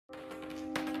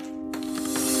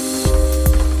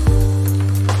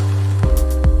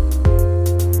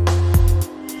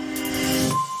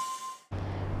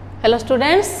Hello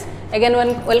students again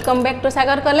welcome back to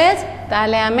Sagar college.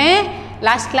 ताहले आमे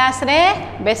last class रे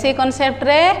basic concept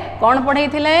रे कौन पढ़ाई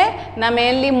थिले ना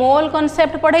मेनली मोल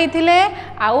कॉन्सेप्ट पढ़ाई थिले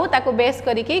आउ ताको बेस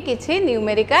करिकी किछि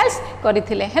न्यूमेरिकल्स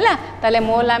करिथिले हैला। ताले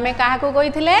मोल आमे काहा को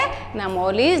कहिथिले ना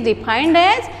mole is defined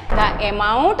as the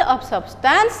amount of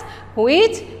substance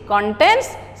which contains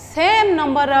same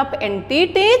number of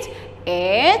entities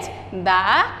as the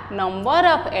number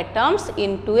of atoms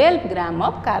in 12 gram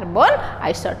of carbon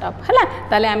isotope हैला।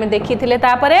 ताले आमे देखी थिले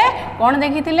तापरे कौन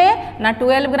देखी थिले ना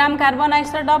 12 ग्राम कार्बन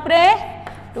आइसोटोप रे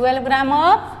 12 ग्राम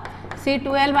ऑफ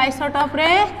C12 आइसोटोप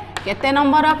रे केते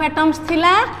नंबर ऑफ एटम्स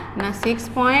थिला ना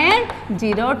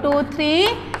 6.023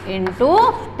 into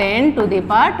 10 to the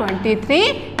power 23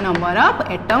 number of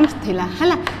atoms थिला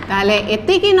हैला। ताले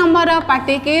एति की नंबर ऑफ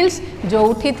पार्टिकल्स जो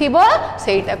उठी थिबो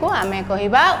सेटा को आमे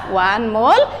कहिबा 1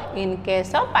 मोल in case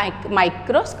of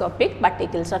microscopic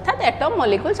particles अर्थात एटम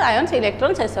मॉलिक्यूल्स आयन्स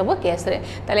इलेक्ट्रॉन्स ए सब केस रे।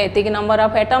 ताले एति की नंबर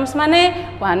ऑफ एटम्स माने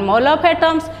 1 मोल ऑफ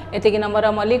एटम्स, एति की नंबर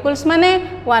ऑफ मॉलिक्यूल्स माने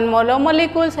 1 मोल ऑफ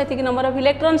मॉलिक्यूल्स, एति की नंबर ऑफ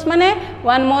इलेक्ट्रॉन्स माने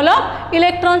 1 mole of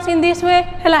electrons in this way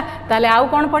हैला। ताले आउ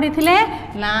कोन पढी थिले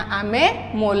ना आमे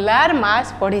मोलार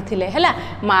मास पढ़ी थिले हैला।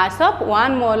 Mass of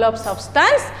 1 mole of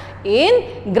substance in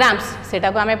grams सेटा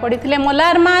को आमे पढ़ी थिले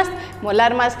मोलार मास।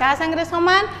 मोलार मास का संगे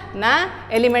समान ना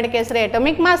एलिमेंट केस रे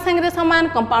एटॉमिक मास संगे समान,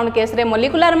 कंपाउंड केस रे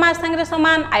मॉलिक्यूलर मास संगे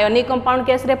समान, आयोनिक कंपाउंड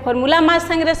केस रे फार्मूला मास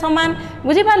संगे समान।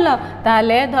 बुझी पारलो?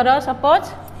 ताले धरो suppose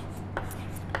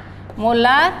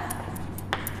molar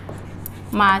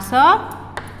mass of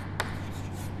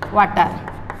water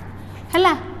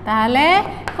हैला। ताले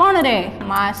कौन रे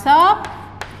mass of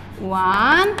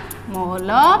 1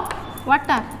 mole of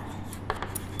water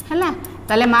हैला।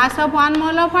 ताले mass of 1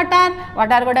 mole of water,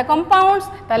 water गोटे कंपाउंड्स,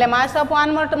 ताले mass of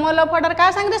 1 mole of water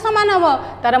का संगे समान हबो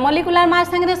तार मॉलिक्यूलर मास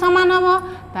संगे समान हबो।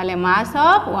 ताले mass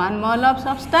of 1 mole of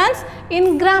substance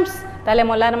in grams, ताले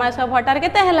मोलार मास ऑफ वाटर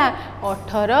केते हैला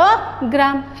 18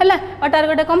 ग्राम हैला। वाटर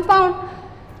गोटे कंपाउंड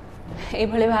ये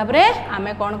भाव में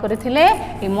आमे कौन करथिले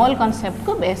ई मोल कॉन्सेप्ट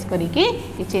को बेस करिकी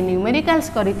किछि न्यूमेरिकल्स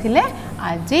करथिले।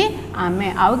 आज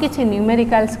आमे आउ किछि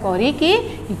न्यूमेरिकल्स करिकी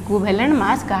इक्विवेलेंट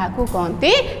मास काहा को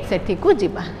कहंती सेठी को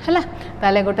जिबा हैला।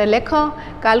 ताले गोटे लेख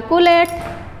calculate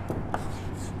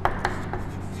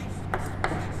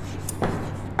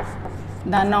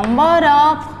the number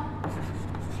of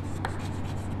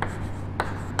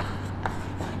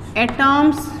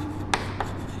atoms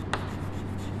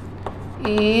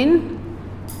in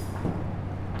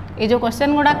ये जो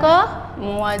क्वेश्चन गुड़ाक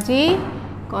मुझे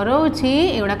करोछि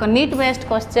एगुड़ाक NEET based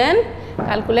question.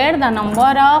 Calculate the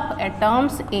number of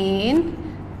atoms in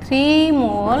 3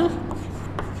 mole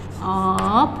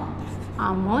of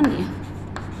ammonia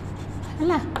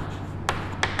हैला।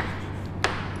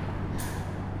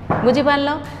 बुझी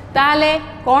पारलो? ताले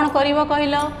कौन करिवो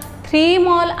कहिलो 3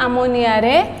 मोल अमोनिया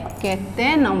रे केते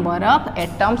नंबर ऑफ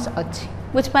एटम्स अछि।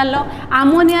 बुझ पारलो?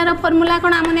 अमोनिया रो फार्मूला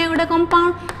कोन? अमोनिया गोटे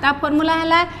कंपाउंड, ता फार्मूला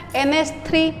हैला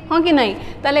NH3 हां कि नहीं।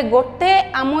 ताले गोटे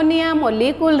अमोनिया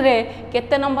मॉलिक्यूल रे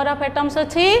केते नंबर ऑफ एटम्स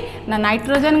अछि ना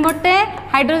नाइट्रोजन गोटे,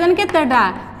 हाइड्रोजन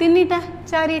केतेटा 3टा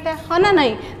 4टा हो ना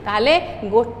नहीं। ताले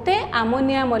गोटे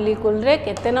अमोनिया मॉलिक्यूल रे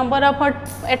केते नंबर ऑफ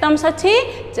एटम्स अछि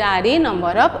 4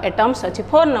 नंबर ऑफ एटम्स अछि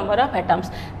 4 नंबर ऑफ एटम्स।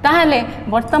 ताले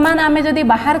वर्तमान आमे जदी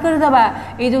बाहर कर दबा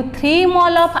ए जो 3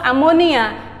 मोल ऑफ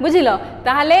अमोनिया बुझिलो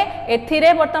ताहले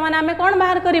एथिरे वर्तमान आमे कोन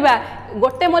बाहर करिबा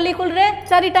गोटे मॉलिक्यूल रे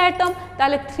 4टा एटम।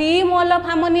 ताले 3 मोल ऑफ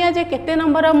अमोनिया जे केते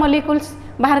नंबर ऑफ मॉलिक्यूल्स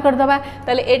बाहर कर दबा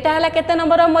ताले एटा हला केते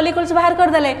नंबर ऑफ मॉलिक्यूल्स बाहर कर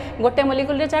देले गोटे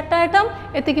मॉलिक्यूल रे 4टा एटम,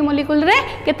 एति की मॉलिक्यूल रे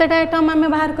केतेटा एटम आमे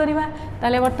बाहर करिबा।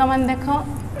 ताले वर्तमान देखो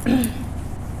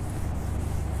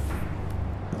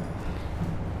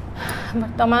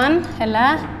वर्तमान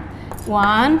हला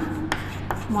 1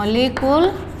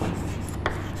 molecule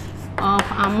of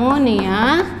ammonia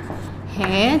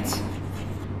has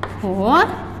 4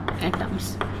 atoms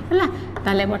हैला।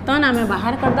 ताले बर्तमान आमे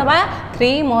बाहर कर दबा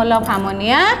 3 मोल ऑफ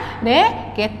अमोनिया रे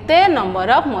केते नंबर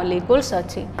ऑफ मॉलिक्यूल्स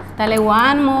अछि। ताले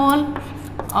 1 mole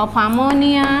of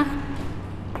ammonia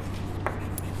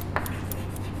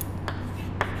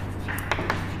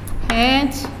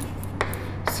has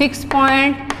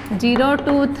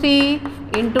 6.023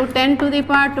 into 10 to the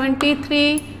power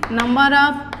 23 number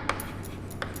of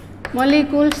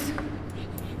molecules।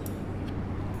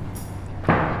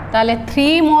 ताले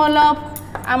 3 mole of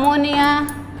ammonia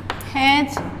has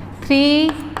 3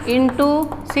 into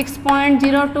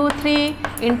 6.023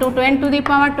 into 10 to the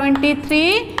power 23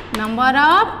 number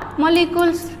of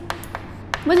molecules।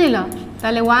 बुझिलो?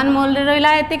 ताले 1 मोल रे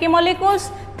रहिला एते की molecules,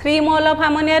 3 मोल ऑफ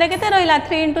अमोनिया रे केते रहिला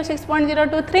 3 into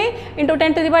 6.023 into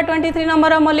 10 to the power 23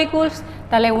 number of molecules।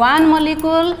 ताले 1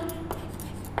 molecule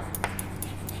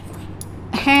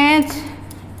has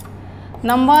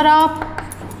number of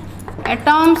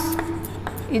atoms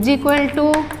is equal to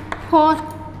 4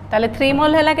 ताले 3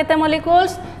 मोल है केते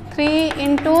molecules 3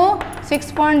 into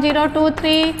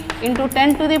 6.023 into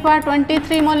 10 to the power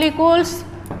 23 molecules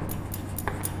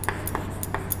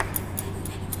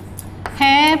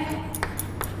have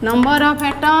number of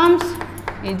atoms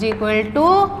is equal to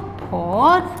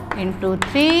 4 into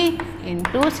 3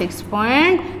 into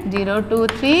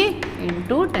 6.023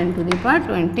 into 10 to the power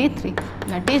 23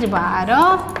 that is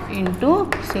 12 into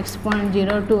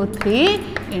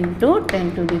 6.023 into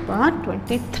 10 to the power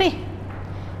 23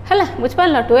 है बुझ पार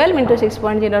 12 into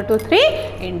 6.023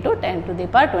 into 10 to the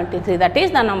power 23 that is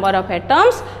the number of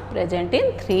atoms present in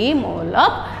 3 mole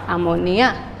of ammonia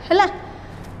है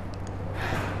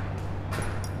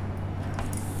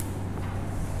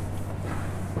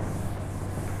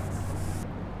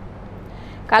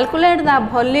calculate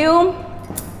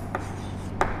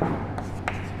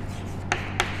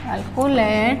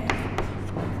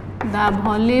the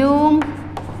volume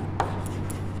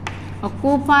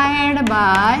occupied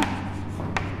by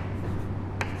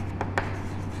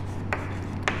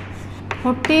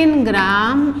 14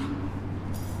 gram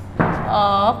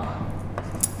of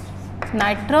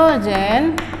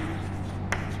nitrogen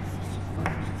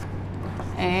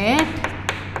at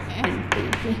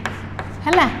NTP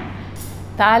है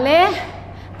ताले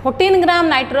 14 gram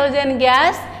nitrogen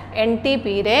gas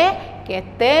NTP रे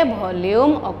केते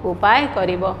volume occupy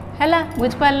करिवो हैला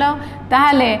बुझ पारलो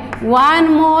ताले 1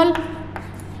 mole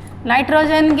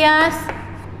nitrogen gas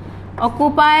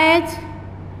occupies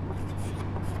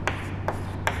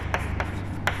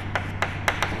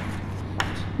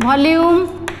volume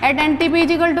at NTP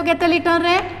is equal to केते litre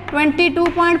रे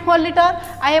 22.4 litre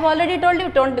I have already told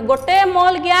you गोटे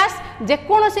मोल गैस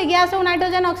जेकोसी गैस हो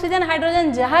नाइट्रोजन ऑक्सीजन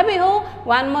हाइड्रोजन जहाँ भी हो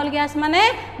 1 मोल गैस माने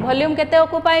वॉल्यूम केते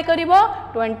ऑक्युपाई करिवो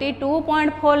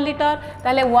 22.4 लीटर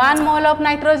ताले 1 मोल ऑफ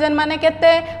नाइट्रोजन माने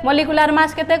केते मोलिकुलर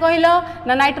मास केते कहिलो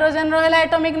ना नाइट्रोजन रहला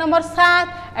एटॉमिक नंबर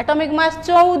 7 एटॉमिक मास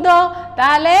 14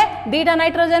 ताले दीटा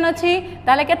नाइट्रोजन अछि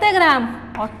ताले केते ग्राम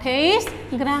 28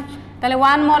 ग्राम ताले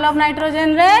 1 मोल ऑफ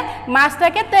नाइट्रोजन रे मास ता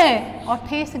केते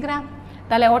 28 ग्राम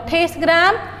ताले 28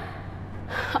 gram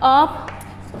of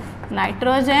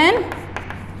nitrogen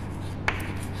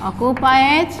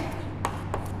occupies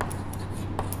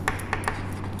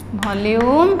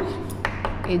volume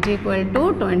is equal to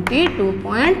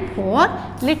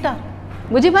 22.4 liter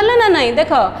बुझी पारल ना नहीं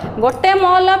देख गोटे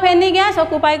mole of any gas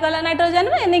occupy कला नाइट्रोजन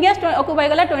में एनी गैस ऑक्युपाई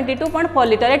कला 22.4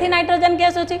 लीटर एठी नाइट्रोजन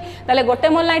गैस अछि ताले गोटे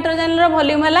मोल नाइट्रोजन रो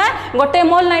वॉल्यूम हला गोटे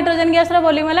mole nitrogen gas rho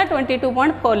volume हला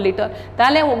 22.4 लीटर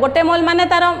ताले गोटे मोल माने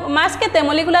तार मास केते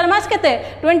मोलिकुलर मास केते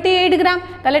 28 ग्राम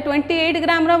ताले 28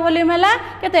 ग्राम रो वॉल्यूम हला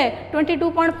केते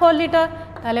 22.4 लीटर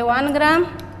ताले 1 gram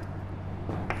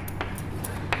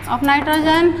of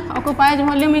nitrogen occupies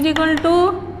volume is equal to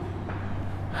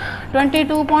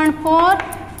 22.4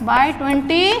 by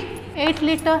 28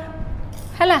 litre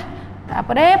है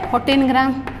तापरे 14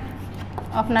 gram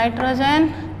of nitrogen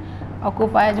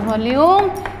occupies volume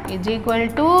is equal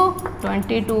to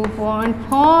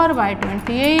 22.4 by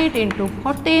 28 into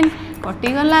 14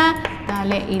 कटिगला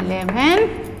ताले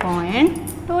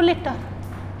 11.2 लीटर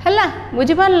है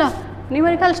बुझी पारल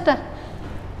न्यूमेरिकल्सटा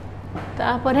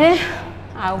तापरे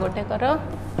आउ गोटे करो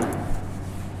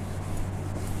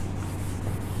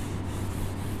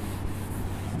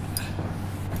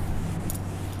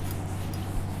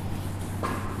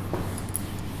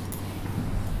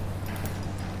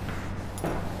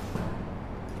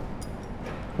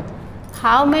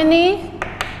how many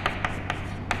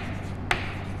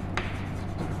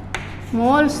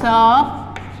moles of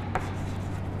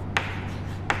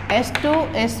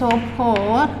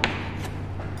H2SO4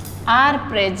 are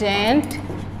present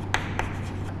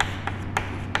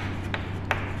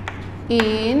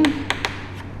in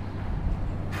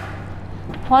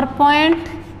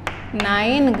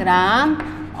 4.9 gram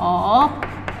of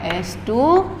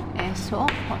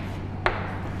H2SO4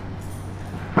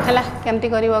 है केमती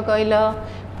कर कहल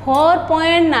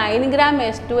 4.9 ग्राम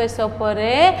H2SO4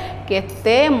 रे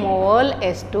केते मोल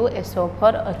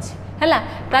H2SO4 अच्छी है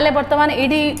ताले बर्तमान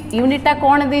ये यूनिटा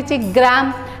कौन दीची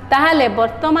ग्राम ताहले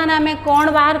बर्तमान आमे कौन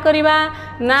बाहर करिबा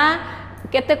ना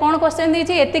केते कौन क्वेश्चन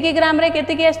दीची एतिकी ग्राम रे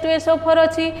केतिकी H2SO4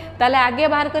 अच्छी ताले आगे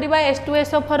बाहर करिबा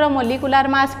H2SO4 मोलिकुलर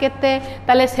मास केते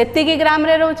ताले सेतिकी ग्राम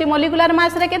रे रहउची मोलिकुलर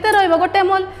मास रे केते रहइबो गोटे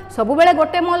मोल सब बेले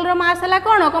गोटे मोल रो मास हला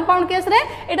कोन कंपाउंड केस रे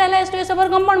एटा हला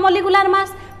H2SO4 कंपाउंड मोलिकुलर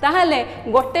मास ताहले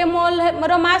गोटे मोल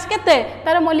रो मास केते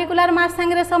तार मोलिकुलर मास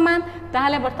संग रे समान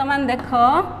ताहले वर्तमान देखो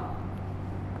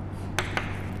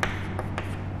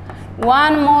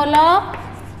 1 मोल ऑफ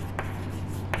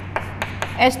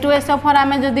H2SO4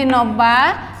 आमे जदि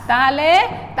नबा ताले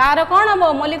तार कौन हम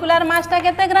मोलिकुलर मासटा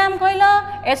केते ग्राम कहल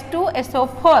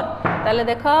H2SO4 ताले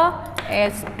देख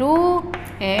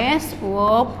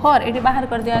H2SO4 ये बाहर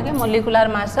कर दिया आगे मोलिकुलर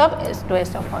मास ऑफ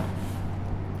H2SO4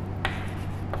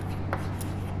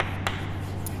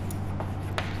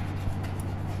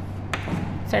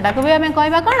 सेटा को भी हमें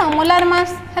कहबा कौन मोलार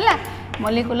मास हैला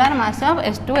मोलिकुलर मास ऑफ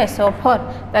H2SO4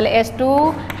 ताले H2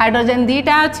 हाइड्रोजन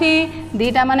दीटा अच्छी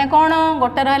दीटा माने कौन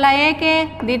गोटे रहा 1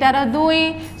 दीटार 2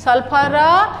 सल्फर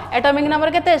एटॉमिक नंबर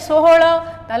केते 16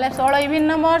 ताले 16 इवन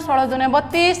नंबर 16 दुने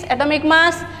 32 एटॉमिक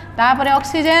मास तापर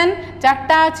ऑक्सीजन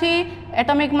 4टा अच्छी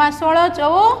एटॉमिक मास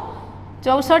 16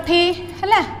 64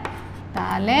 हैला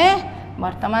ताले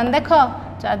वर्तमान देख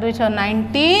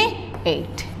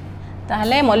 4×2=98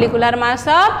 ताहले मोलिकुलर मास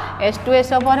ऑफ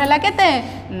H2SO4 हैला केते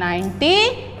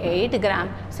 98 ग्राम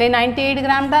से 98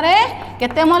 ग्राम टारे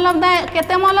केते मोल ऑफ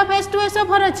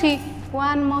H2SO4 अछि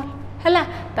 1 मोल हैला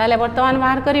ताहले वर्तमान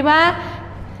बाहर करिबा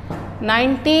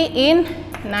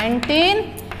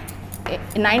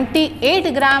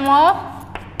 98 ग्राम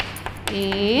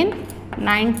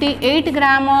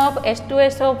ऑफ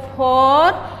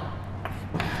H2SO4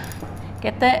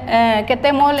 केते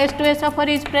मोल H2SO4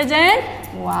 is present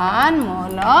 1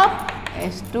 mole of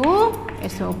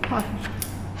H2SO4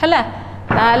 हैला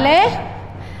ताले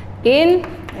इन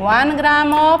 1 ग्राम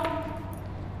ऑफ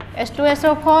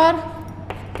H2SO4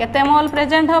 केते मोल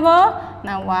प्रेजेंट हबो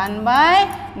ना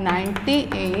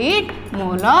 1/98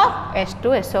 मोल ऑफ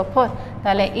H2SO4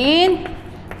 ताले इन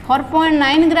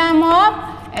 4.9 ग्राम ऑफ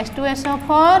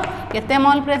H2SO4 केते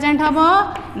मोल प्रेजेंट हबो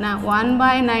ना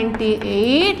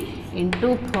 1/98 into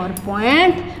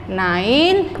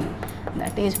 4.9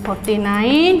 that is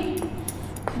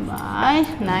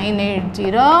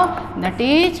 49/980 that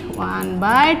is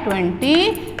 1/20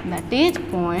 that is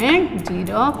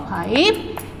 0.05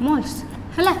 moles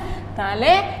हैला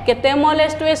ताले केते मोल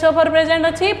H2SO4 प्रेजेंट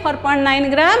अछि 4.9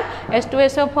 ग्राम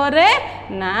H2SO4 रे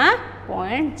ना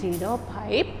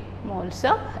 0.05 मोल्स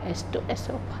ऑफ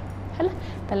H2SO4 हैला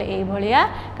ताले ए भलिया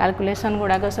कैलकुलेशन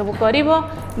गुडाक सब करिवो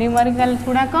न्यूमेरिकल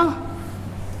गुडाक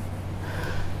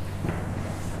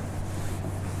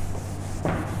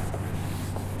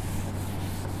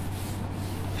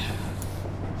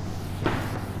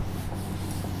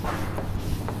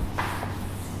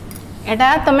एटा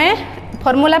तमे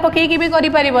फॉर्मूला पकई की भी करि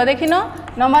परिबो देखिनो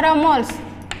number of moles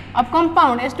of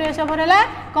compound H2SO4 हैला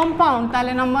कंपाउंड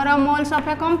ताले number of moles of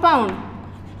A compound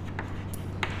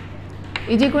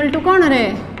is equal to कौन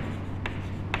रे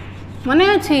मने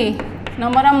अच्छी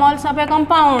number of moles of A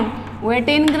compound wait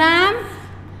in gram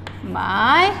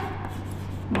bye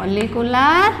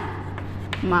molecular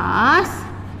mass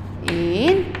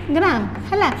इन ग्राम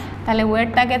हैला ताले वेट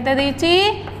टा केते देछि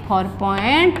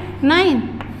 4.9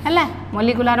 हैला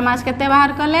मोलिकुलर मास केते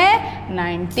बाहर कले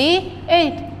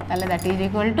 98 ताले that is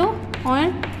equal to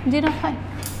 0.05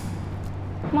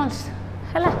 moles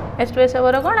हैला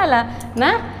H2SO4 कोन हैला ना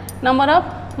number of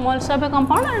moles of A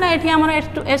compound एटा एठी हमर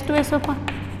H2SO4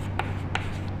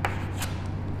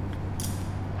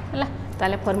 हैला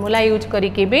ताले फार्मूला यूज करी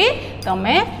के भी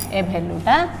तमे ए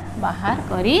वैल्यूटा बाहर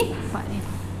करी पारे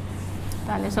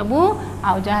ताले सबु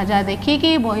आउ जहा जहा देखि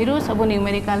कि बहिरु सबु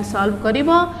न्यूमेरिकल सॉल्व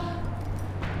करिवो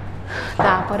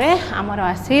तापरे हमर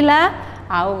आसीला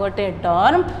आउ गोटे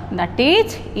term that is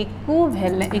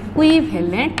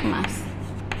equivalent mass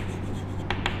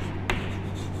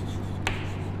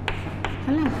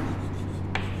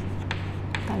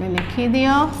ताले लिखी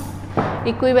दियो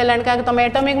इक्विवेलेंट का तुम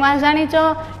एटॉमिक मास जानिच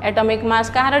एटॉमिक मास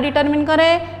कहार डिटरमिन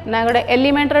करे ना गोटे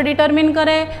एलिमेंट रो डिटरमिन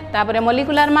करे तापरे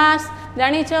मोलिकुलर मास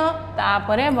जानिच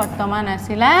तापरे वर्तमान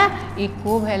आसिला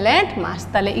इक्विवेलेंट मास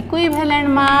ताले equivalent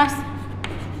mass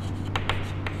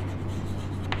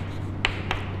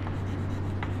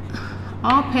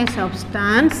of a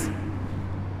substance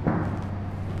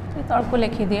तळको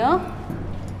लिखि दियो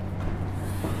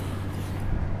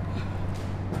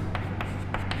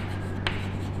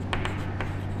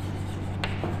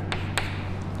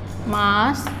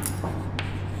mass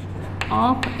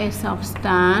of a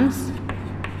substance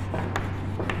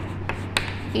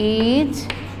is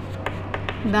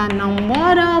the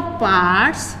number of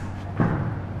parts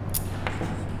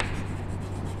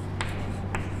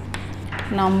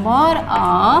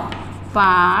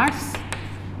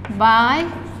by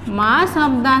mass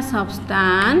of the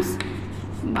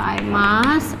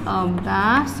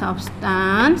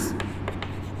substance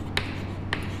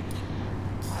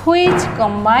which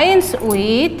combines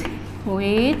with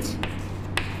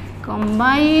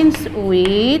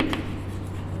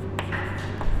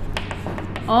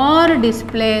or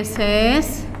displaces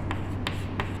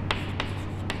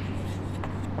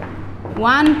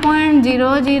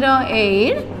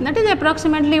 1.008, that is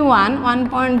approximately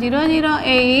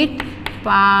 1.008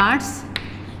 parts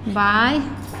by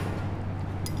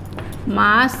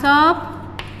mass of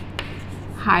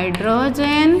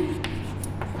hydrogen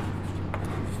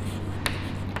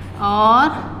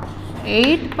or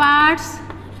 8 parts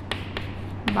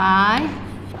by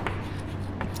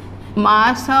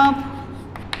mass of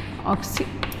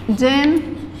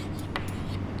oxygen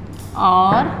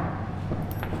or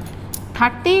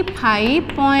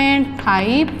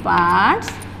 35.5 parts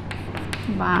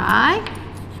by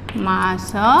mass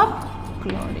of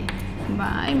chlorine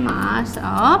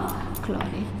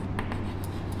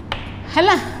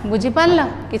हैला बुझी पारल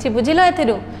किछि बुझिल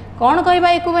एथिरु कौन कहबा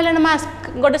equivalent mass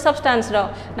गोटे substance रो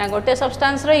ना गोटे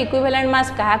substance रो equivalent mass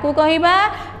काहाकू कहबा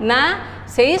ना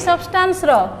सेही सब्सटेंस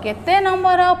रो केते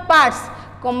नंबर ऑफ पार्ट्स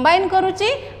कंबाइन करूची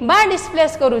बा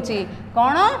डिस्प्लेस करूची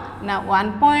कौन ना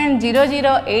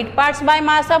 1.008 parts by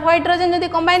mass of hydrogen जदि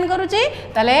कंबाइन करूची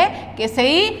ताले के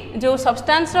सही जो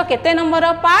सब्सटेंस रो केते number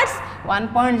of parts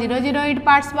 1.008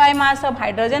 parts by mass of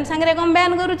hydrogen संगे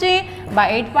कंबाइन करूची बा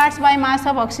 8 parts by mass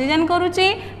of oxygen करूची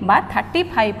बा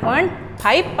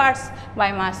 35.5 parts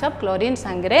by mass of chlorine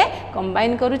संगे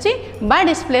कंबाइन करूची बा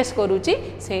डिस्प्लेस करूची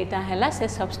सेटा हैला से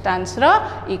सब्सटेंस रो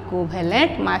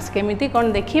इक्विवेलेंट मास केमिति कोन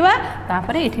देखिबा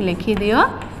तापरे इठी लिखि दियो आ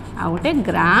गोटे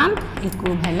ग्राम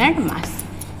इक्विवेलेंट मास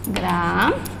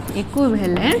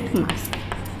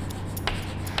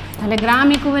ताले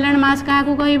ग्राम इक्विवेलेंट मास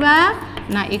काहाकू कहबा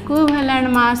ना equivalent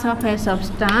mass of a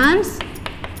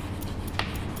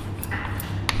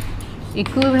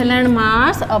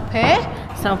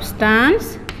substance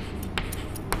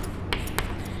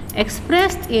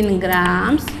expressed in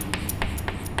grams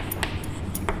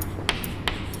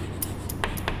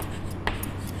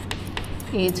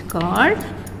is called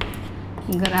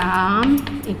gram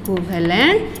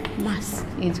equivalent mass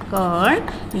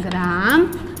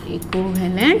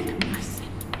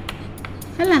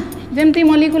हैला जेमती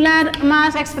molecular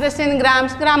mass express in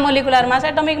grams gram molecular mass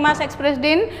atomic mass expressed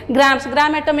in grams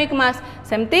gram atomic mass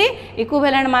सेमती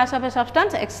equivalent mass of a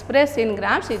substance express in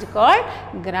grams is called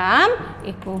gram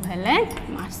equivalent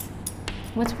mass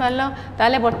बुझ पारलो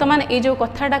ताले वर्तमान ए जो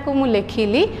कथाटा को मु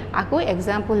लिखिली आकु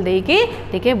example देकी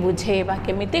टिके बुझेबा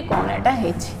केमिति कोन एटा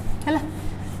हेछि हैला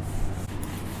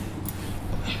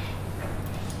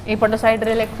ए पट साइड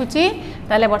रे लिखुची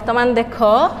ताले वर्तमान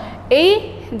देखो ए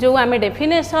जो आमे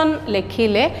डेफिनेशन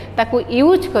लिखिले ताकू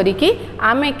यूज करिकी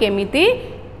आमे केमिति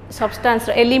सब्सटेंस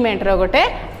एलिमेंट रो गोटे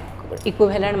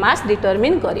इक्विवेलेंट मास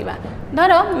डिटरमिन करिबा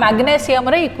धरो मैग्नेशियम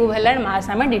रे इक्विवेलेंट मास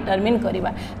आमे डिटरमिन करिबा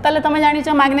ताले तमे जानि छ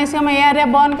मैग्नेशियम एयर रे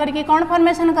बर्न करके कोन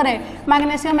फॉर्मेशन करे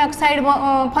मैग्नेशियम ऑक्साइड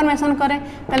फॉर्मेशन करे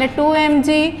ताले 2Mg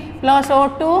 +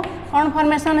 O2 कोन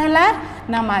फॉर्मेशन हैला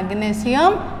ना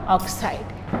मैग्नेशियम ऑक्साइड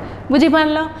बुझी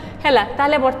पारलो हैला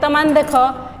ताले वर्तमान देखो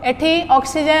एठी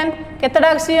ऑक्सीजन केतटा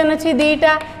ऑक्सीजन अछि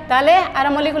दीटा ताले आर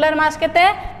मोलिकुलर मास केते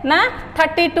ना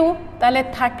 32 ताले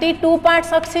 32 पार्ट्स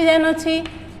ऑक्सीजन अछि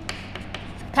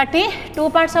 32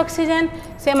 पार्ट्स ऑक्सीजन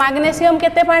से मैग्नेशियम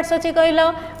केते पार्ट्स अछि कहलो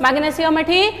मैग्नेशियम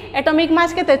एठी एटॉमिक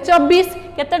मास केते 24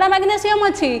 केतेटा मैग्नेशियम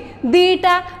अछि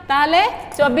दीटा ताले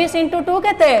 24 × 2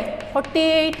 केते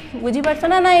 48 बुझी परछ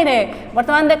ना नाही रे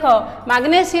वर्तमान देखो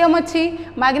मैग्नेशियम अछि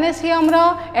मैग्नेशियम रो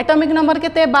एटॉमिक नंबर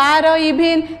केते 12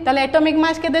 इवन ताले एटॉमिक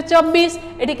मास केते 24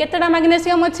 एठी केतेटा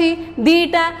मैग्नेशियम अछि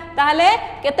दीटा ताले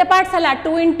केते पार्ट्स हला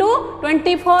 2 ×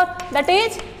 24 दैट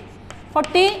इज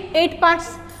 48 पार्ट्स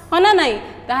होना नहीं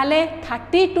ताले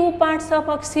 32 पार्ट्स ऑफ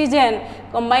ऑक्सीजन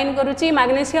कंबाइन करूची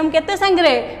मैग्नेशियम केते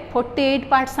संगरे 48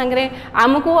 पार्ट्स संगरे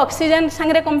हमको ऑक्सीजन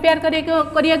संगरे कंपेयर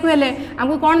करिया को हेले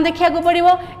हमको कोन देखिया को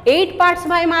पड़िबो 8 parts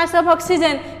by mass of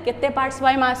oxygen केते parts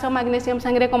by mass of magnesium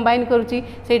संगरे combine करूची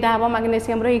सेटा हबो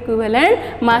मैग्नेशियम रो इक्विवेलेंट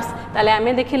मास ताले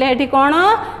हमें देखिले एठी कोन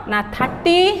ना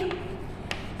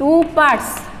 32 पार्ट्स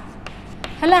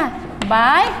हला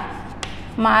बाय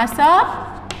मास ऑफ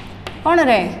कोन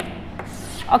रे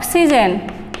ऑक्सीजन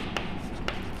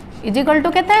इज इक्वल टू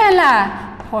केते हला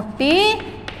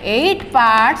 48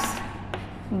 parts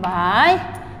by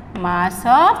mass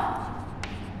of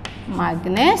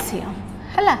magnesium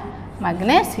हला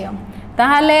मैग्नेशियम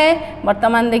ताहले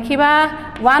वर्तमान देखिबा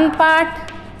 1 part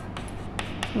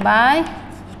by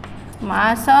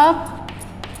mass of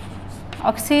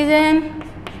oxygen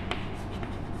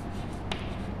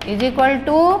is equal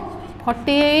to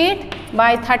 48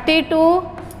 bye 32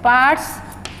 parts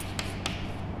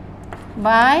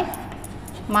by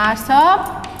mass of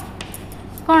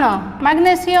कौन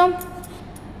मैग्नेशियम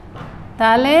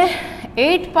ताले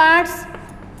 8 parts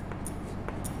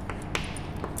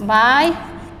by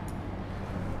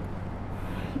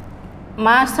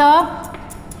mass of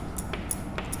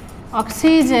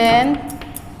oxygen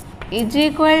is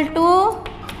equal to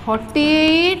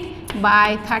 48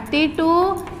 bye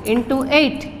 32 into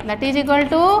 8 that is equal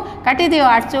to काटी दियो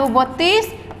 8 चौ 32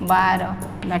 12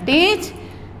 that is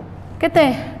केते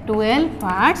 12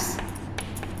 parts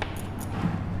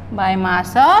by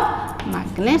mass of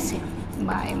magnesium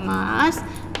by mass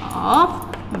of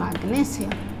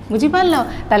magnesium बुझी पारलो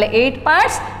ताले 8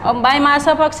 parts by mass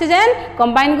of oxygen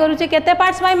combine करूची केते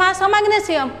parts by mass of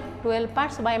magnesium 12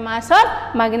 parts by mass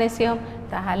of magnesium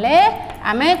ताहले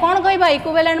आमे कोन कहबा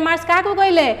इक्विवेलेंट मास का को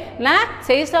कहले ना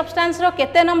सेही सब्सटेंस रो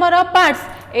केते number of parts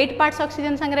 8 parts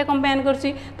oxygen संगे कंबाइन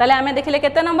करूची ताले आमे देखले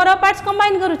केते नंबर ऑफ पार्ट्स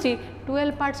कंबाइन करूची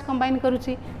 12 पार्ट्स कंबाइन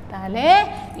करूची ताहले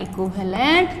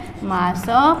equivalent mass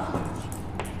of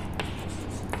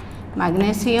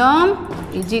magnesium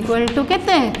is equal to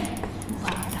केते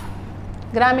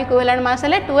 12 ग्राम इक्विवेलेंट मास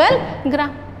ले 12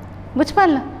 ग्राम बुझ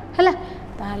पारल हला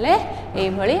ताले ए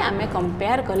भली आमे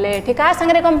कंपेयर कले एठी का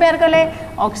संगे कंपेयर कले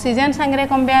ऑक्सीजन संगे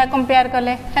कंपेयर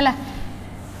कले हला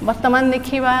वर्तमान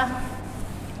देखिबा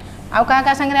आउ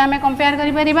का संगे आमे कंपेयर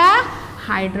करि परिबा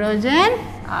हाइड्रोजन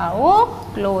आउ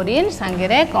क्लोरीन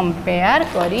संगे कंपेयर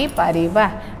करि परिबा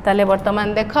ताले वर्तमान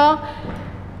देखो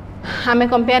आमे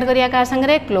कंपेयर करिया का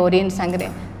संगे क्लोरीन संगे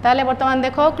ताले वर्तमान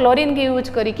देखो क्लोरीन की यूज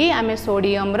करिकी आमे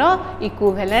सोडियम रो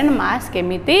इक्विवेलेंट मास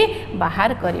केमिति बाहर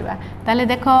करिबा ताले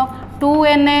देखो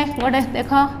 2Na गोटे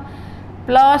देख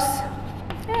plus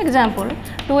example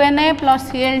 2Na plus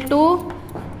Cl2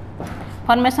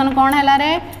 formation कौन है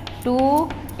रे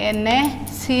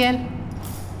 2NaCl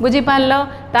बुझी पारलो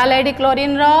ताले एडी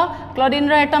क्लोरीन रो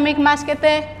एटॉमिक मास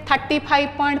केते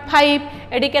 35.5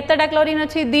 एडी केतेटा क्लोरीन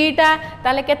अछि दीटा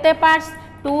ताले केते parts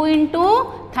 2 into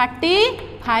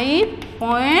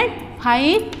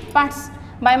 35.5 parts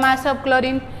by mass of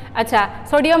chlorine अच्छा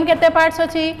सोडियम केते पार्ट्स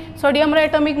अछि सोडियम रो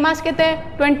एटॉमिक मास केते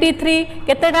 23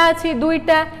 केतेटा अछि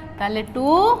दुईटा ताले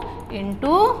 2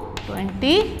 into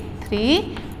 23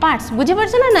 पार्ट्स बुझी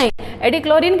परछ ना नहीं एडी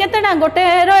क्लोरीन केतेटा गोटे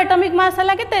रो एटॉमिक मास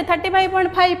हला केते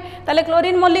 35.5 ताले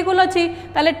क्लोरीन मॉलिक्यूल अछि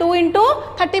ताले 2 into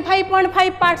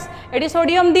 35.5 पार्ट्स एडी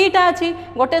सोडियम दीटा अछि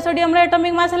गोटे सोडियम रो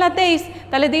एटॉमिक मास हला 23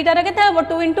 ताले दीटा रो केते हबो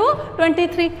 2 into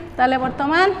 23 ताले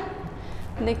वर्तमान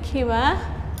देखिबा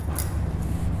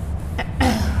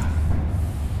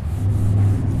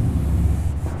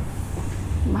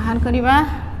बाहर करिबा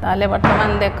ताले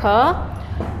वर्तमान देख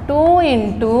 2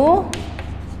 into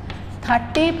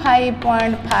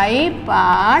 35.5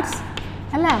 पार्ट्स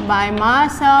हला by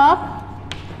mass of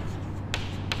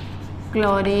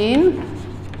chlorine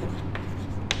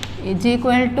is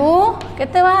equal to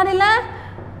केते बाहरिला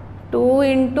 2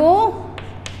 into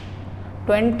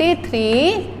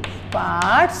 23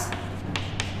 parts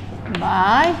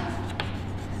by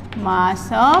mass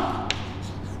of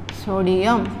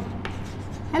sodium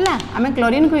हैला आमे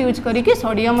क्लोरीन को यूज करी कि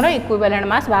सोडियम रो इक्विवेलेंट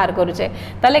मास बाहर करूचे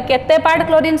ताले केते पार्ट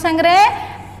क्लोरीन संगे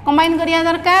कंबाइन करिया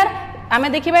दरकार आमे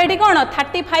देखिबा एठी कोन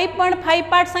 35.5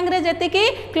 पार्ट संगे जेति कि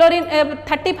क्लोरीन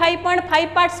 35.5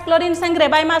 पार्ट्स क्लोरीन संगे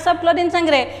बाय मास ऑफ क्लोरीन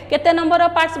संगे केते number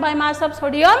of parts by mass of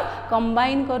sodium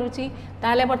combine करूची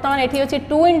ताले वर्तमान एठी अछि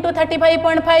 2 into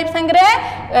 35.5 संगे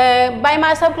बाय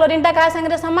मास ऑफ क्लोरीन ता का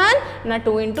संगे समान ना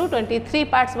 2 into 23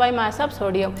 parts by mass of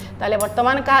sodium ताले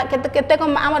वर्तमान का केते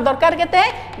कम हमर दरकार केते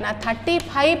ना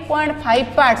 35.5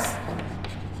 parts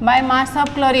by mass of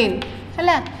chlorine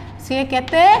हैला सी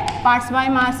केते parts by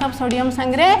mass of sodium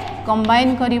संगे कंबाइन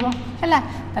करिवो हैला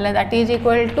ताले दैट इज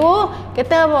इक्वल टू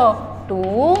केते हबो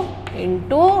 2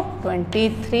 into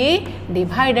 23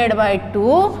 divided by 2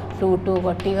 2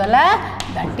 कटि गला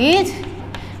that is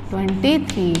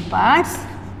 23 parts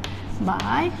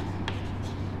by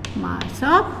mass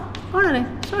of cone रे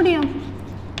सोडियम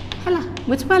हैला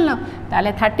बुझ पारलो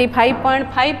ताले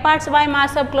 35.5 parts by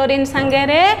mass of chlorine संगे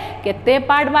रे केते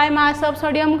part by mass of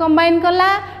sodium combine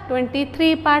कला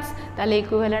 23 पार्ट्स ताले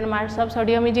equivalent mass of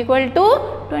sodium is equal to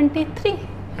 23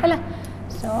 हैला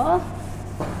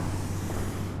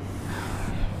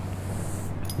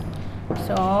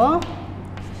so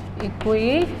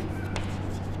equivalent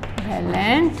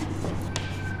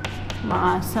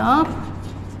mass of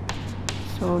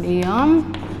sodium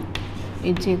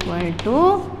is equal to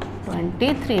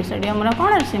 23 sodium row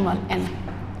cone symbol n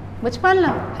बुझ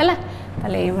पारलो हैला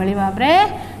ताले ए भली भाबरे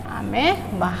आमे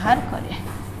बाहर करे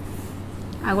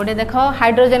आ गोटे देखो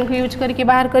हाइड्रोजन को यूज करके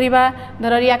बाहर करिबा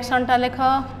धर रिएक्शन ता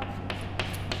देखो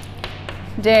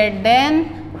Zn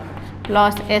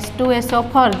plus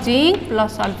H2SO4 zinc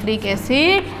plus sulphuric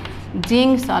acid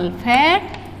zinc sulphate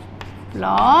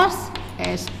plus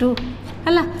H2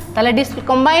 हैला ताले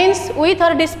कंबाइंस विथ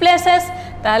और डिस्प्लेसेस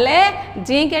ताले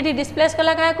जिंक एटी डिस्प्लेस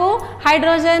कला काकू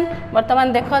हाइड्रोजन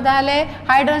वर्तमान देखो ताले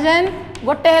हाइड्रोजन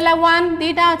गोटे हैला 1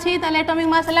 दीटा अछि ताले एटॉमिक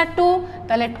मास हैला 2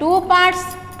 ताले 2 parts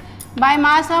by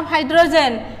mass of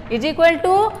hydrogen is equal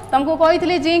to तुमको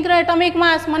कही जिंक रो एटॉमिक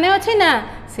मास मने अछि ना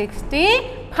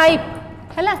 65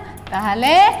 हैला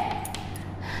ताले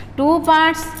 2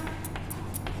 parts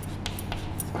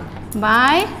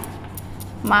by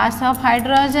mass of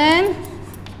hydrogen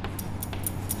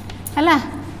हैला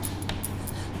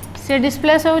से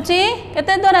डिस्प्लेस होची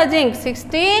केते द्वारा zinc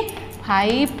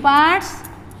 65 parts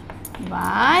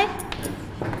by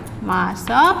mass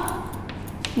of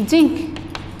zinc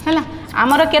हैला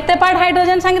आमर केते पार्ट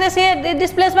हाइड्रोजन संगे से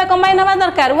डिस्प्लेस बा कंबाइन हवा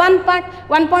दरकार 1 पार्ट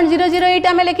 1.008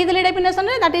 आमे लिखि दिले डेफिनेशन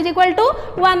रे that is equal to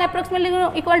 1 approximately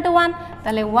equal to 1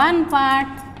 ताले 1 part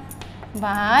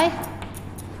by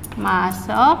mass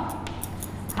of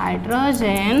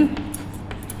hydrogen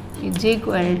is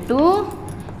equal to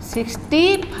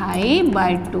 65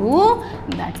 by 2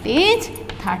 that is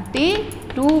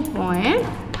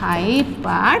 32.5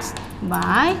 parts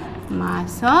by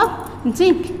mass of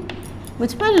zinc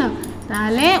बुझ पारल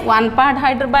ताले 1 part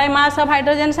hydro by mass of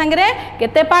hydrogen संगे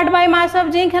केते part by mass of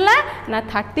zinc हला ना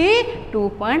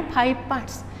 32.5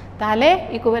 parts ताले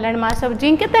equivalent mass of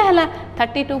zinc केते हला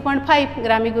 32.5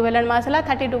 ग्राम इक्विवेलेंट मास हला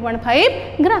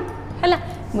 32.5 ग्राम हला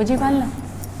बुझी पारल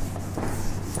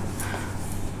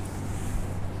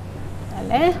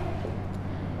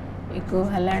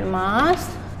equivalent mass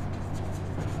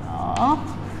of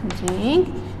zinc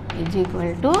is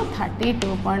equal to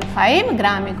 32.5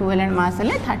 gram equivalent mass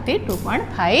ले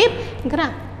 32.5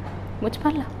 ग्राम बुझ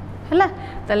पारला हैला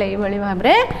तले ए बळी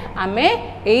भाबरे आमे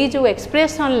एई जो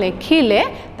एक्सप्रेशन लेखिले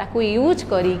ताकू यूज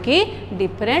करी कि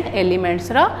डिफरेंट एलिमेंट्स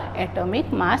रो एटॉमिक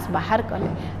मास बाहर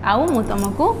कले आउ मु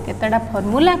तुमको केतडा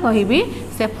फार्मूला कहिबी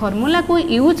से फार्मूला को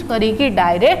यूज करी कि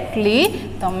डायरेक्टली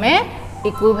तमे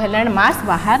इक्विवेलेंट मास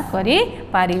बाहर करी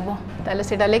पारिबो ताले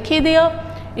सेटा लिखि दियो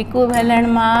equivalent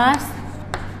mass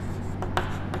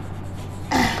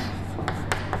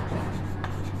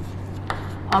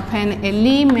of an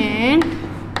element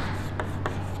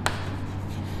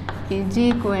is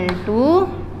equal to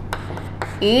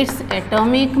its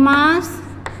atomic mass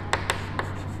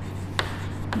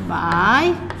by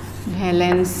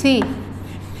valency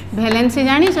valency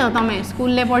जानी तुम स्कूल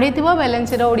ले पढ़ी थी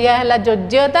वैलेंसी ओडिया है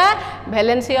योज्यता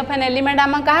वैलेंसी ऑफ एन एलिमेंट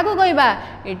आम क्या कहवा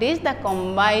it is the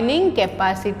combining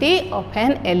capacity of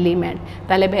an element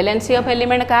ताले वैलेंसी ऑफ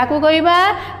एलिमेंट क्या कहवा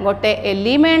गोटे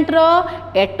एलिमेंट रो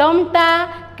एटमटा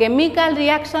केमिकल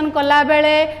रिएक्शन कला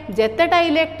बेले जेतेटा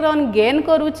इलेक्ट्रॉन गेन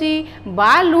करुची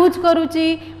बा लूज करुची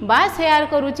बा शेयर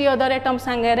करुची अदर एटम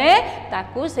संगे रे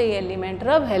ताकू से एलिमेंट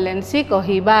रो वैलेंसी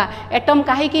कहिबा एटम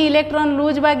काहे कि इलेक्ट्रॉन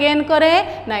लूज बा गेन करे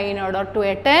ना in order to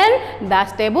attain the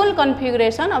stable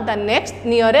configuration of the next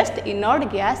nearest inert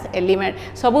gas element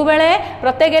सबु बेले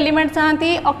प्रत्येक एलिमेंट चाहती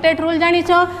ऑक्टेट रूल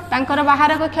जानिछो तांकर बाहर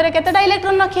कक्षरे केतेटा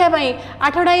इलेक्ट्रॉन रखिया पई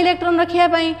 8टा इलेक्ट्रॉन रखिया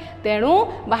पई तेणु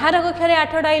बाहर कक्षरे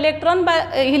 8टा इलेक्ट्रॉन बा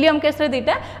हीलियम केस रे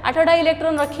दीटा 8टा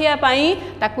इलेक्ट्रॉन रखिया पाई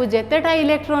ताकू जेतेटा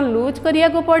इलेक्ट्रॉन लूज करिया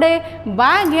को पड़े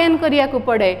बा गेन करिया को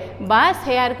पड़े बा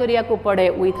शेयर करिया को पड़े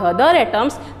विथ अदर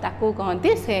एटम्स ताकू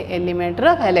कहंती से एलिमेंट रो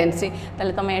वैलेंसी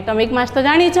ताले तमे एटॉमिक मास तो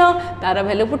जानि छो तार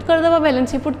वैल्यू पुट कर देबो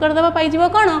वैलेंसी पुट कर देबो पाई जीवो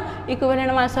कोन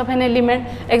equivalent mass of an element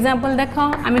example देखो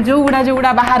आमे जो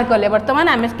गुडा बाहर करले वर्तमान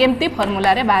आमे केमती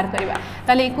फार्मूला रे बाहर करबा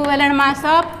ताले इक्विवेलेंट मास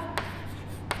ऑफ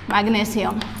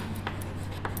मैग्नीशियम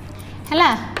हैला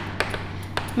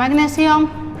मैग्नीशियम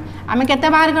आमे केते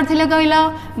बाहर करथिले कहलो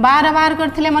 12 बाहर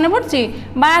करथिले मने पड़छि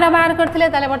 12 बाहर करथिले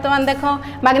ताले वर्तमान देखो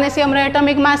मैग्नीशियम रो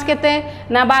एटॉमिक मास केते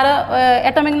ना 12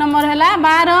 एटॉमिक नंबर हैला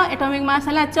 12 एटॉमिक मास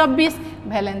हैला 24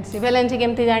 वैलेंसी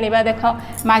केमती जानिबा देखो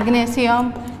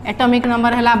मैग्नीशियम एटॉमिक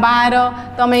नंबर हैला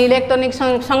 12 तमे इलेक्ट्रॉनिक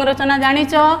संरचना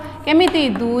जानिचो केमिति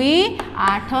 2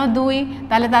 8 2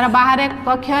 ताले तार बाहर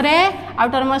कक्ष रे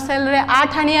आउटर मोस्ट सेल रे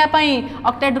 8 आनिया पई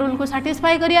ऑक्टेट रूल को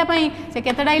सैटिस्फाई करिया पई से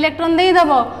केतेटा इलेक्ट्रॉन देई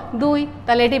दबो 2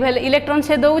 ताले एटी इलेक्ट्रॉन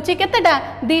से दउची केतेटा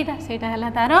 2टा सेटा हैला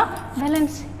तार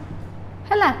वैलेंसी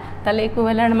हैला ताले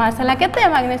इक्विवेलेंट मास हैला केते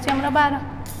मैग्नीशियम रो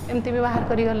 12 एमती भी बाहर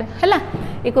करी गले हैला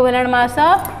इक्विवेलेंट मास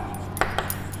ऑफ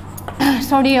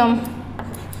सोडियम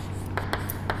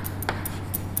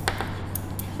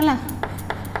हैला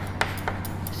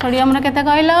सोडियम रे केते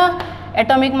कहलो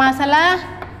एटॉमिक मास हैला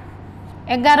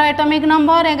 11 एटॉमिक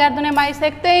नंबर 11 दुने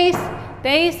 22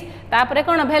 23 तापरे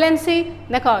कोन वैलेंसी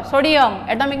देखो सोडियम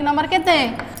एटॉमिक नंबर केते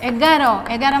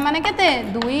 11 माने केते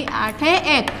 2 8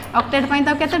 1 ऑक्टेट पई त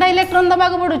केतेटा इलेक्ट्रॉन दबा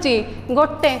को पडुची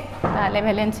गोटे ताले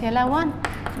वैलेंसी हैला 1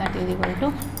 दैट इज इक्वल टू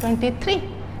 23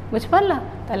 बुझ पारला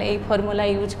ताले ए फार्मूला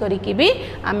यूज करी कि भी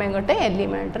आमे गोटे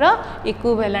एलिमेंट रो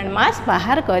इक्विवेलेंट मास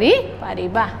बाहर करी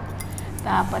पारिबा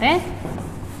तापरे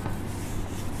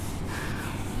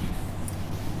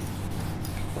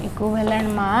equivalent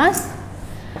mass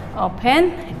of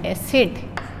an acid.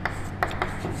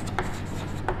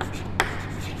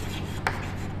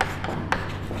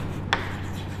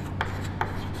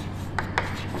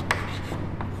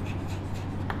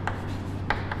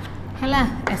 हला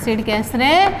एसिड केस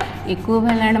रे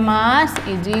equivalent mass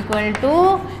is equal to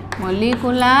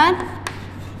molecular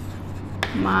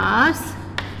mass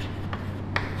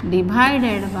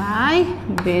divided by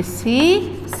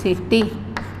basicity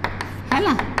है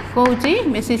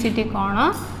कौन बेसिसिटी कौन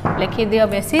लिखि दियो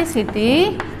basicity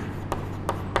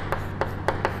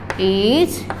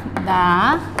is the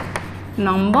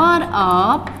number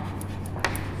of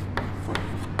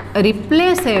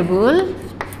replaceable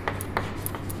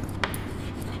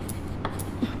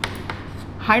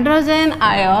hydrogen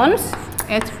ions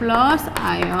H plus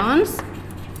ions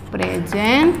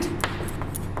present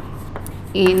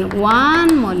in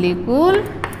one molecule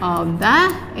of the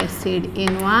acid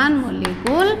in one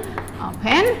molecule of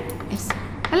an acid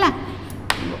है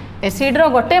acid रो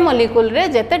गोटे molecule रे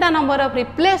जेतेटा number of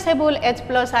replaceable H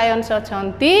plus ions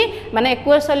अछंती माने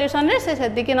aqueous solution रे से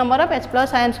सेतिकी number of H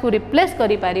plus ions को replace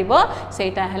करि पारिबो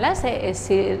सेटा हला से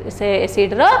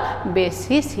एसिड रो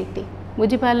बेसिसिटी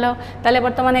बुझी पारलो ताले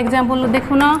वर्तमान एग्जांपल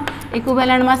देखुनो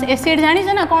इक्विवेलेंट मास एसिड जानि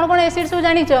छ ना कोन कोन एसिड सब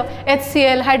जानि छ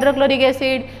HCl हाइड्रोक्लोरिक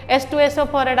एसिड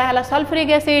H2SO4 एडा हला sulphuric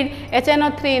acid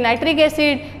HNO3 nitric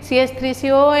acid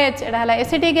CH3COOH एडा हला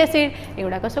एसिटिक एसिड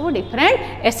एगुडा को सब डिफरेंट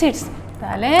एसिड्स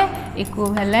ताले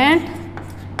इक्विवेलेंट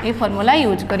ए फार्मूला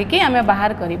यूज करके आमे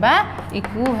बाहर करबा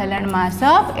इक्विवेलेंट मास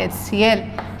ऑफ HCl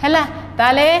हला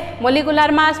ताले molecular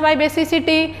mass by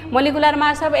basicity molecular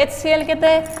mass of HCl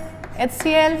केते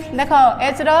HCl देखो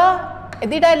H रो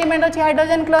एदिटा एलिमेंट अछि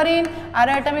hydrogen chlorine are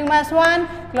atomic mass 1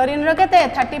 chlorine रो केते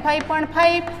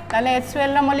 35.5 ताले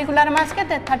HCl रो मोलिकुलर मास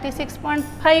केते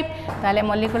 36.5 ताले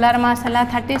मोलिकुलर मास हला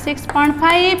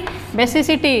 36.5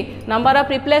 basicity number of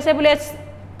replaceable H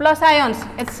plus ions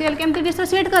HCl केमति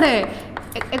dissociate करे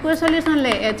aqueous solution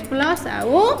ले H प्लस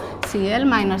आउ Cl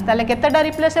माइनस ताले केतेटा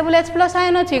रिप्लेसेबल H प्लस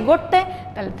आयन अछि गोटे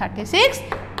ताले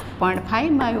 36.5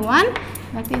 by 1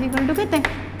 that is equal to केते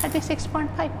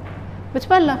 36.5 बुझ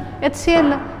पारलो HCl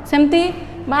सेमती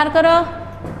बाहर करो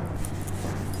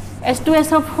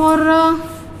H2SO4 रो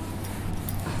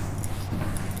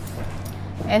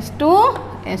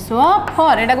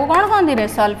H2SO4 एटा को कोन कहंदी रे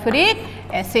सल्फ्यूरिक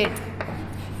एसिड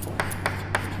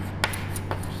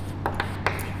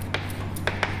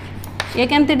ये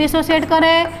केमती डिसोसिएट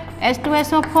करे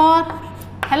H2SO4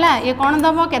 हला ये कौन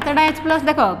दबो केतेटा H प्लस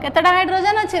देखो केतेटा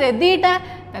हाइड्रोजन अछि रे दीटा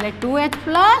ताले 2H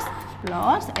plus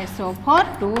plus SO4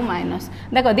 2 minus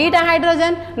देखो दीटा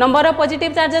hydrogen number of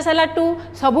positive charges हला 2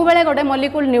 सबु बेले गोटे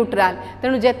मॉलिक्यूल न्यूट्रल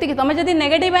तेनु जेति तमे जदी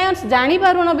नेगेटिव आयन्स जानि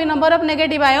पारुनो बि नंबर ऑफ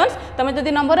नेगेटिव आयन्स तमे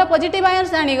जदी नंबर ऑफ पॉजिटिव आयन्स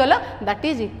जानि गलो that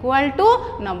is equal to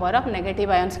number of negative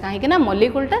ions काहे कि ना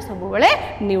मॉलिक्यूल टा सबु बेले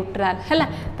न्यूट्रल हला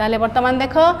ताले वर्तमान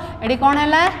देखो एडी कोन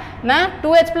हला ना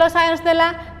 2H प्लस आयन्स देला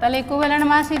ताले equivalent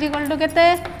mass is equal to केते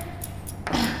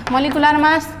मॉलिक्यूलर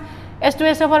मास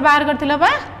H2SO4 बाहर करथिलो बा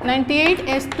 98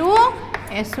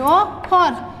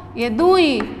 H2SO4 ये 2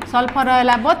 सल्फर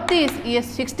हला 32 ये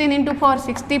 16 into 4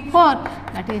 64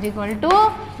 that is equal to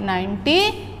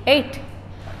 98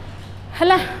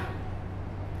 हला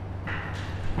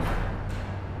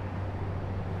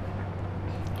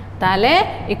ताले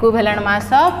equivalent mass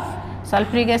of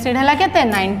sulphuric acid हला केते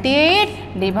 98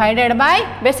 divided by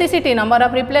basicity number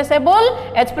of replaceable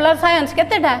H plus ions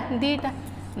केतेटा दीटा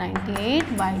 98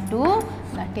 by 2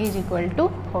 that is equal to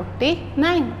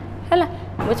 49 हला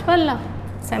बुझ पारला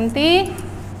सेमती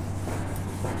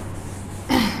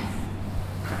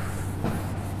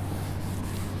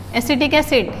एसिटिक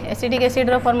एसिड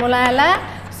रो फार्मूला हला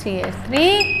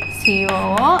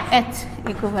CH3COOH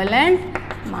इक्विवेलेंट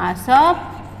मास ऑफ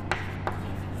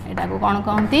एटा को कोन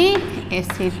कहंती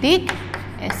acetic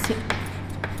acid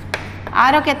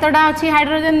आरो केतोडा अछि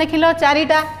हाइड्रोजन देखिलो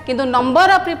चारिटा किंतु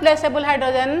number of replaceable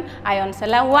hydrogen ions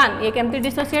हला 1 ये केमति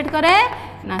डिसोसिएट करे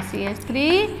ना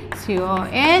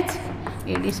CH3COH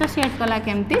ये डिसोसिएट कला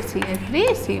केमति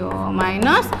CH3CO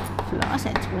minus plus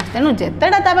H plus तेनु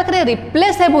जेतेडा ता बकरे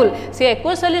रिप्लेसेबल से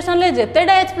एक्वस सॉल्यूशन ले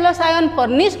जेतेडा H प्लस आयन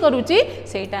फर्निश करूची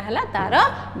सेटा हला तार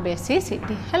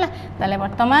बेसिसिटी हला ताले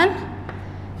वर्तमान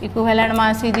equivalent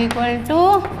mass is equal to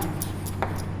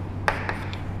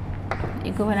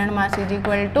equivalent mass is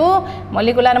equal to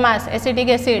molecular mass acetic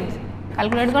acid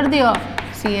calculate कर दियो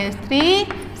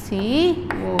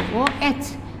CH3COOH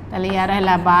ताले यार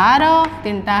हला 12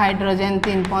 तीनटा हाइड्रोजन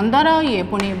 3 15 ये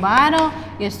पुनी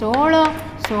 12 ये 16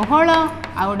 16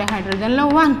 आ गोटे हाइड्रोजन लो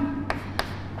 1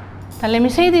 ताले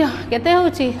मिसई दियो केते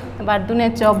होची 12 दुने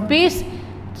 24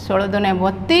 16 दुने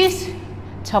 32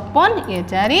 56 ये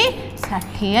 4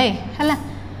 60 हला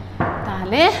ताले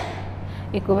ताले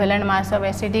equivalent mass of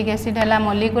acetic acid है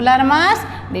molecular mass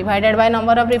divided by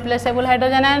number of replaceable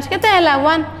hydrogen ions केते है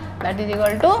 1 दैट इज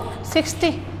इक्वल टू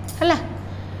 60 है।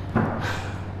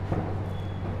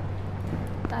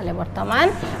 ताले वर्तमान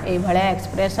ये भले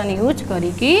एक्सप्रेशन यूज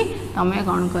करिकी तमे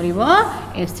कौन करिवो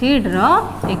एसिड रो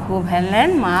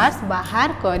इक्विवेलेंट मास बाहर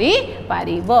करी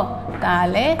पारिबो।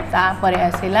 ताले तापरे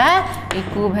आसिला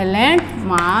equivalent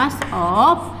mass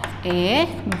of A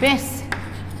base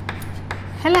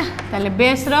हैला। ताले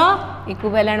बेस रो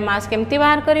इक्विवेलेंट मास केमती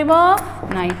बाहर करिवो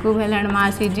ना equivalent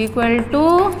mass is equal to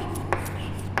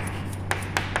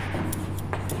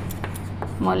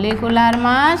molecular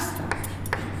mass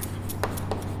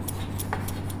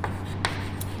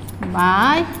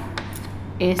by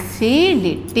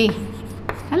acidity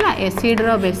हैला। एसिड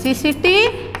रो बेसिसिटी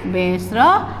बेस रो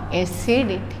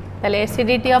एसिडिटी। ताले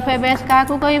एसिडिटी ऑफ ए बेस का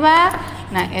को कहबा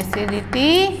ना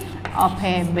acidity of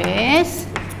A base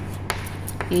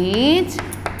is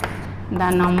the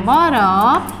number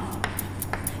of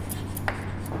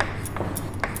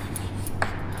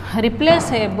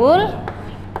replaceable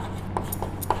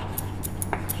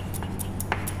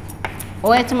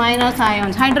OH minus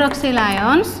ions, hydroxyl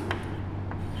ions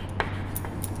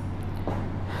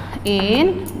in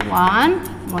one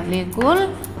molecule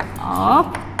of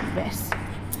base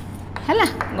हैला।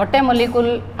 गोटे molecule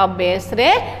of base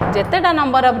रे जेतेटा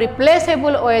number of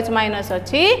replaceable OH minus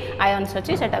अच्छी ions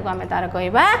अच्छी सेटा को आमे तार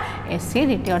कहबा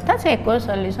एसिडिटी अर्थात से एको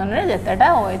सॉल्यूशन रे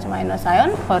जेतेटा OH माइनस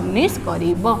आयन फर्निश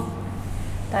करिवो।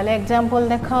 ताले एग्जांपल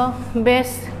देखो base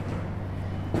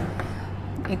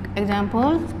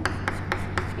example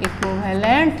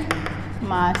equivalent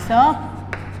mass of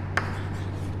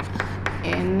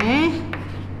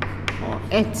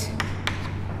NaOH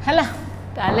हैला।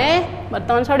 ताले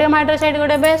बर्तमान सोडियम हाइड्रोक्साइड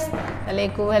गोटे बेस ताले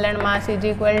equivalent mass is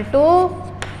equal to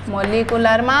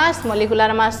molecular mass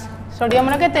sodium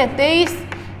रो केते 23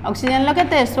 ऑक्सीजन रो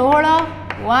केते 16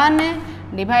 1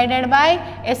 डिवाइडेड बाय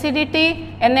एसिडिटी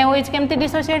NaOH केमती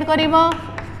dissociate करिवो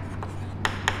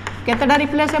केतेटा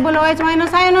replaceable OH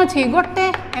minus ion अछि गोटे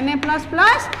Na++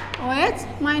 OH-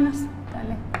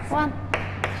 ताले 1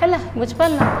 हैला बुझ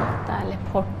पाला। ताले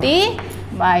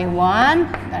 40/1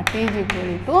 दैट इज इक्वल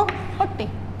टू 40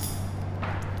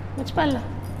 बुझ पाला।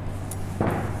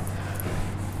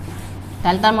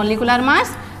 तालता मोलिकुलर मास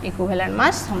इक्विवेलेंट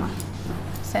मास समान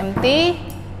सेमती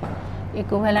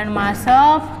equivalent mass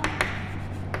of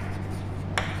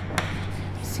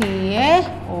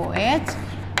CaOH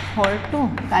whole 2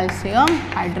 calcium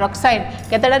hydroxide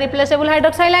केतेटा replaceable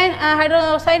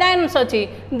hydroxide ions अछि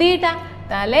दीटा।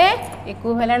 ताले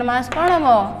इक्विवेलेंट मास कोन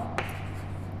हो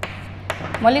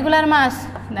molecular mass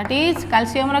that is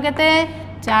calcium रो केते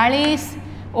 40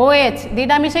 OH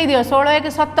दीटा मिसई दियो 16 1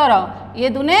 17 ये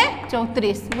दुने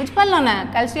 34 बुझ पालो ना।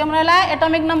 कैल्शियम रहला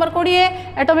एटॉमिक नंबर 20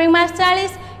 एटॉमिक मास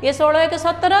 40 ये 16 1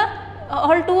 17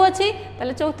 होल 2 अछि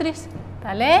ताले 34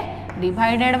 ताले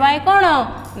डिवाइडेड बाय कोन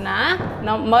ना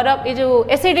नंबर ऑफ ए जो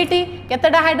एसिडिटी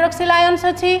केतेटा हाइड्रोक्सिल आयन्स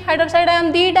अछि हाइड्रोक्साइड आयन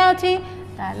दीटा अछि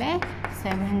ताले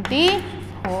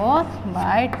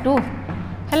 74/2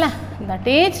 हैला दैट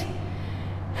इज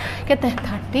केते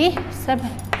 37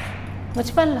 बुझ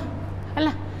पालो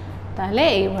हैला। ताले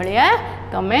एई भलिया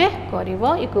तमे करिवो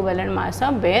इक्विवेलेंट मास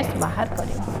ऑफ बेस बाहर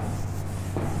करिवो।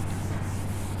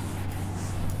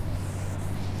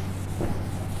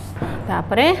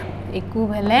 तापरे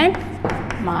इक्विवेलेंट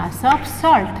मास ऑफ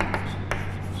सॉल्ट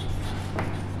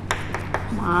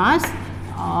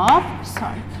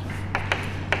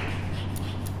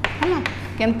हैला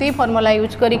केमती फॉर्मूला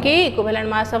यूज करिकी इक्विवेलेंट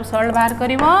मास ऑफ सॉल्ट बाहर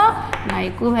करिवो ना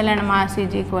equivalent mass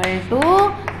is equal to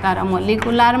तार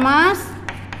molecular mass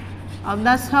of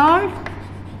the salt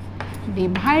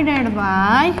divided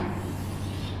by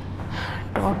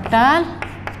total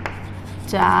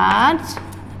charge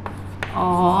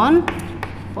on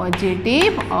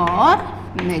positive और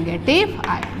नेगेटिव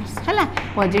आयन्स हैला।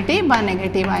 पॉजिटिव बा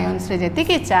नेगेटिव आयन्स रे जति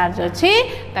कि चार्ज अछि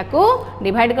ताकू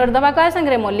डिवाइड कर दबा का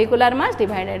संगे molecular mass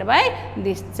divided by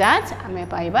this charge हमें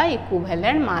पाइबा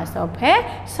equivalent mass of A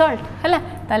salt हैला।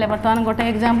 ताले वर्तमान गोटे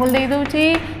एग्जांपल दे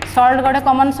दोची सॉल्ट गोटे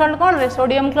कॉमन सॉल्ट कोन रे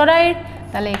सोडियम क्लोराइड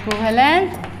ताले equivalent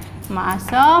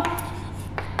mass of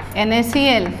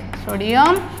NaCl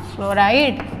sodium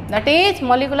chloride that is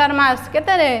molecular mass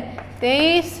केते रे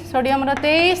 23 सोडियम रो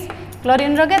 23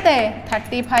 क्लोरीन रो केते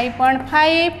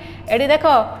 35.5 एडी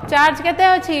देखो चार्ज केते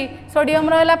अछि सोडियम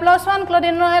रो हला +1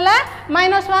 क्लोरीन रो हला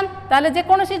 -1 ताले जे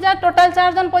कोनोसी charge total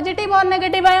charge on positive और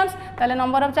नेगेटिव आयन्स ताले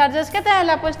नंबर ऑफ चार्जेस केते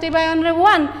हला पॉजिटिव आयन रे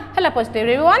 1 हला पॉजिटिव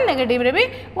रे 1 नेगेटिव रे भी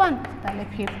 1 ताले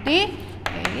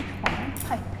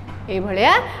 58.5 ये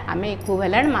भाया आम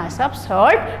equivalent mass of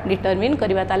salt determine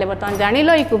करवा। ताले बर्तमान जानिल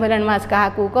इक्विवेलेंट मास क्या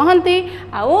कहती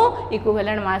आउ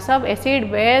equivalent mass of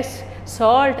acid base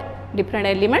salt different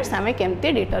elements आम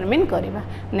केमती डिटरमिन करवा।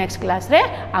 नेक्स्ट क्लास रे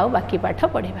आउ बाकी पाठ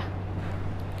पढ़िबा।